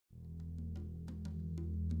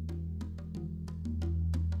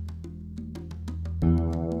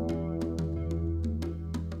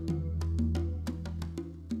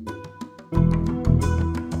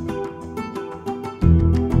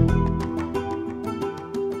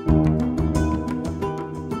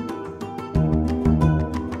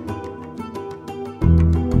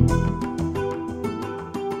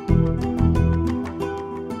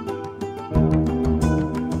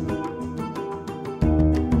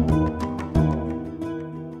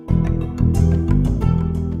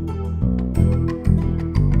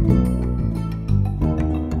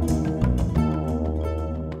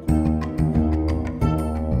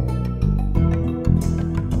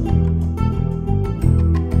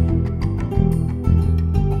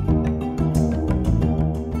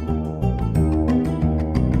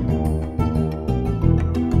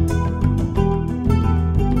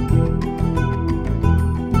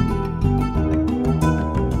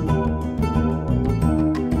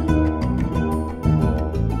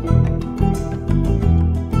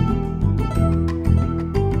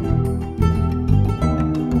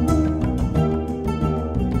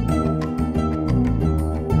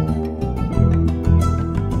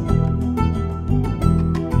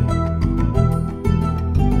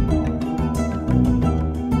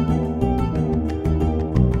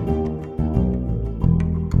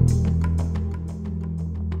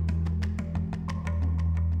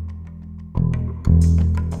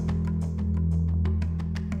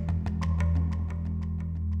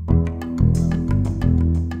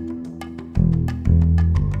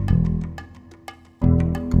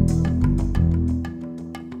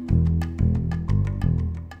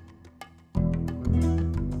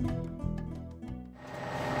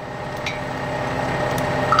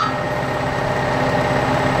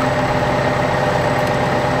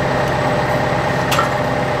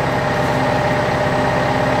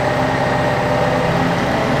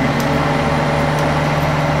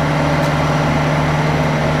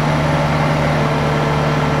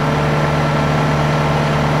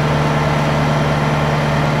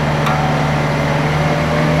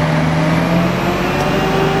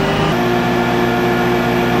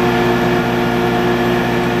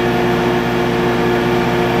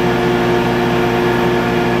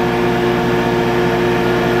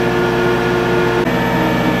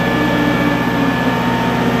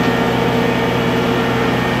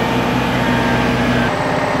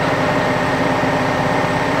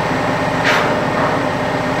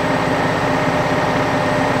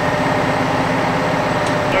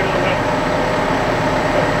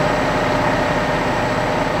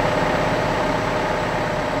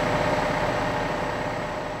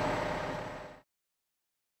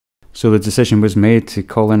So the decision was made to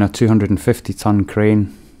call in a 250-ton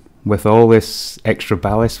crane with all this extra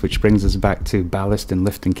ballast, which brings us back to ballast and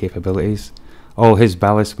lifting capabilities. All his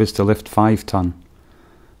ballast was to lift 5 ton,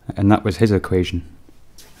 and that was his equation.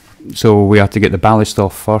 So we had to get the ballast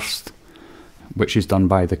off first, which is done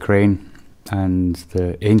by the crane and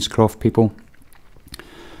the Ainscough people.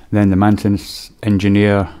 Then the maintenance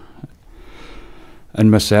engineer and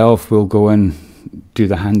myself will go and do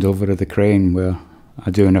the handover of the crane, where I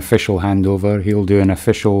do an official handover. He'll do an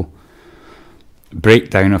official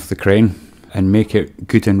breakdown of the crane and make it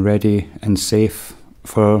good and ready and safe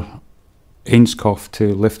for Ainscough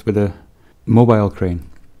to lift with a mobile crane.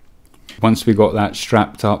 Once we got that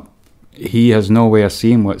strapped up, he has no way of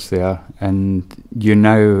seeing what's there, and you're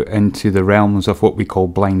now into the realms of what we call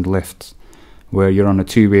blind lifts, where you're on a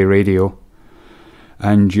two-way radio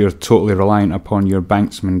and you're totally reliant upon your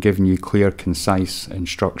banksman giving you clear, concise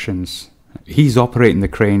instructions. He's operating the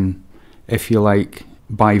crane, if you like,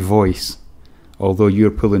 by voice, although you're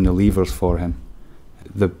pulling the levers for him.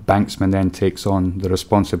 The banksman then takes on the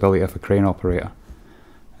responsibility of a crane operator.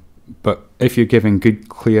 But if you're giving good,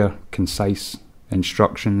 clear, concise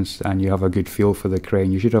instructions and you have a good feel for the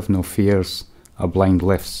crane, you should have no fears of blind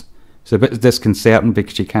lifts. It's a bit disconcerting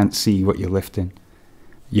because you can't see what you're lifting.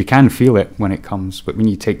 You can feel it when it comes, but when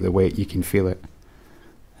you take the weight, you can feel it.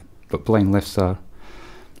 But blind lifts are,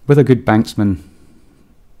 with a good banksman,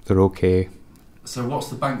 they're okay. So what's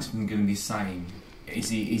the banksman going to be saying? Is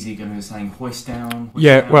he going to be saying hoist down?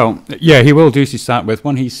 Well, he will do to start with.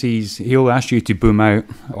 When he sees, he'll ask you to boom out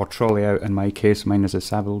or trolley out. In my case, mine is a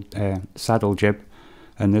saddle jib.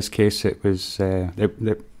 In this case, it was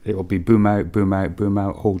it will be boom out, boom out, boom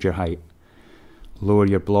out. Hold your height. Lower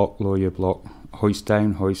your block, lower your block. Hoist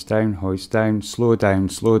down, hoist down, hoist down. Slow down,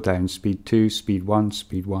 slow down. Speed 2, speed 1,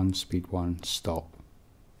 speed 1, speed 1. Stop.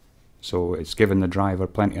 So it's given the driver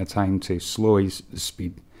plenty of time to slow his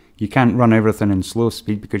speed. You can't run everything in slow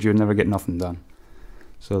speed because you'll never get nothing done.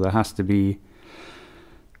 So there has to be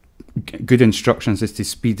good instructions as to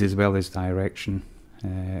speed as well as direction.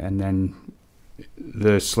 And then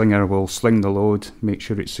the slinger will sling the load, make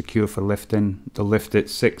sure it's secure for lifting. They'll lift it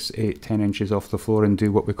 6, 8, 10 inches off the floor and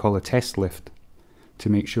do what we call a test lift to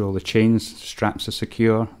make sure all the chains, straps are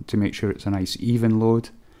secure, to make sure it's a nice even load.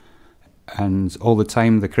 And all the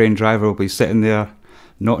time the crane driver will be sitting there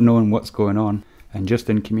not knowing what's going on and just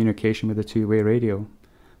in communication with the two-way radio.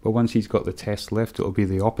 But once he's got the test lift, it'll be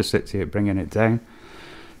the opposite to it, bringing it down.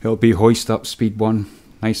 It'll be hoist up, speed 1,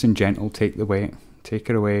 nice and gentle, take the weight, take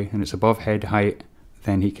it away, and it's above head height.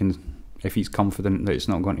 Then he can, if he's confident that it's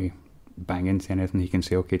not going to bang into anything, he can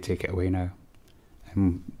say, okay, take it away now.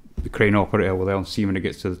 And the crane operator will then see when it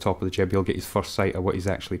gets to the top of the jib, he'll get his first sight of what he's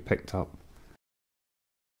actually picked up.